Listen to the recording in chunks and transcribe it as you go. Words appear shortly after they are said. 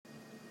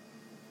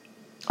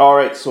All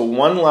right, so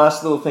one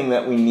last little thing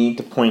that we need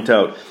to point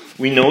out.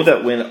 We know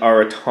that when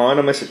our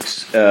autonomous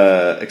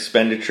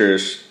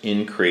expenditures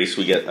increase,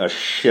 we get a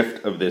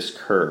shift of this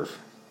curve.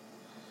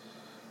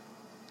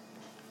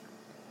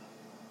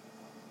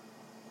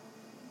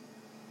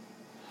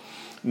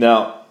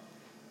 Now,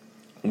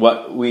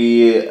 what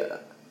we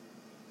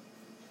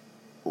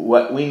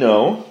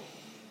know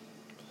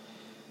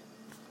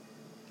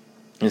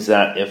is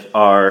that if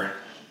our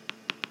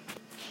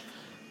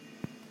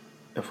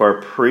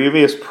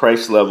previous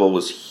price level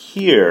was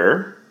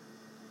here,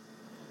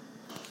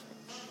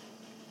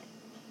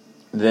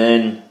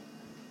 then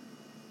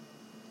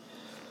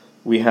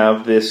we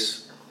have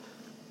this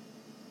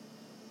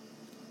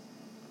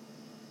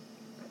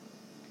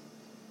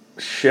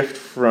shift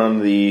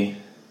from the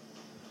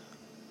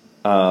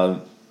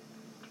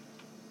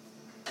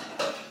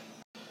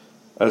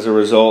as a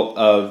result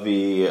of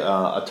the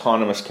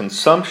autonomous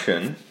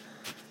consumption,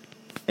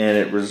 and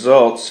it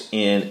results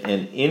in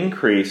an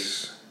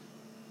increase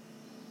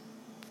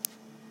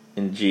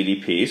in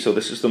GDP. So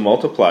this is the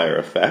multiplier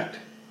effect.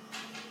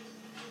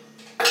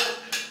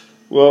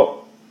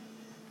 Well,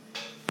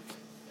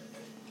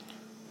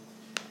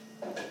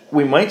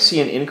 we might see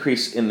an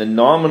increase in the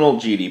nominal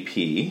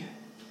GDP,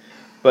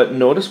 but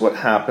notice what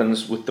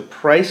happens with the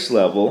price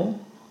level.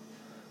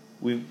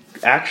 We're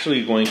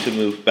actually going to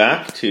move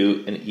back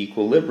to an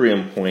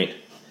equilibrium point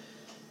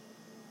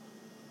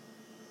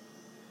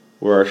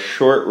where our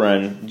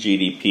short-run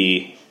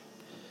GDP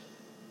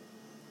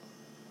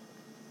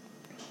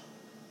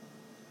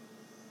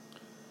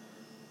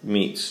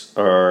meets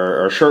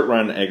our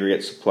short-run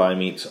aggregate supply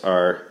meets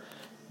our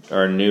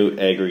new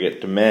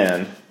aggregate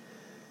demand.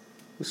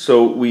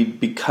 So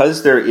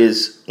because there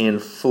is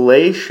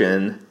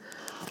inflation,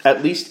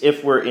 at least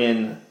if we're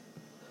in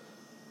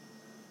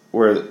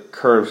where it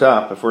curves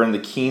up, if we're in the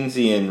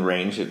Keynesian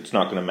range, it's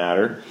not going to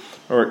matter,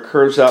 or it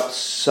curves up,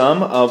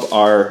 some of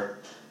our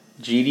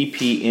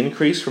GDP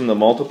increase from the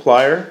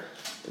multiplier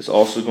is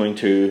also going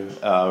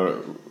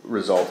to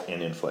result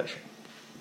in inflation.